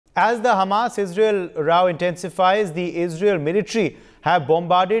As the Hamas-Israel row intensifies, the Israel military have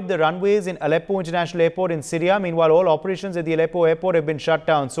bombarded the runways in Aleppo International Airport in Syria. Meanwhile, all operations at the Aleppo airport have been shut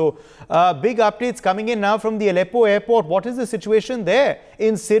down. So, big updates coming in now from the Aleppo airport. What is the situation there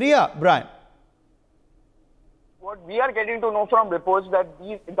in Syria, Brian? What we are getting to know from reports that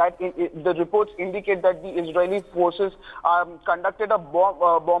the reports indicate that the Israeli forces conducted a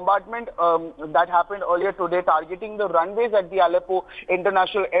bombardment that happened earlier today, targeting the runways at the Aleppo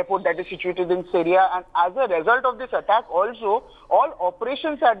International Airport that is situated in Syria. And as a result of this attack, also all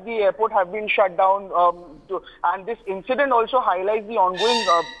operations at the airport have been shut down. And this incident also highlights the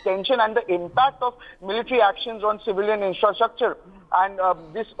ongoing tension and the impact of military actions on civilian infrastructure. And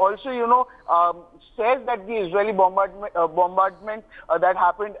this also, says that the Israeli bombardment that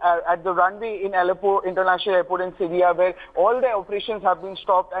happened at the runway in Aleppo International Airport in Syria, where all the operations have been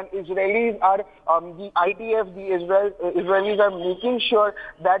stopped, and Israelis are the ITF, Israelis are making sure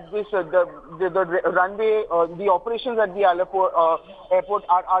that this the runway, the operations at the Aleppo airport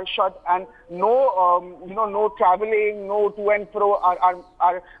are shut, and no traveling, no to and fro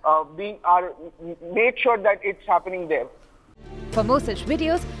are made sure that it's happening there. For more such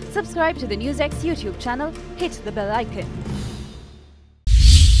videos, subscribe to the NewsX YouTube channel, hit the bell icon.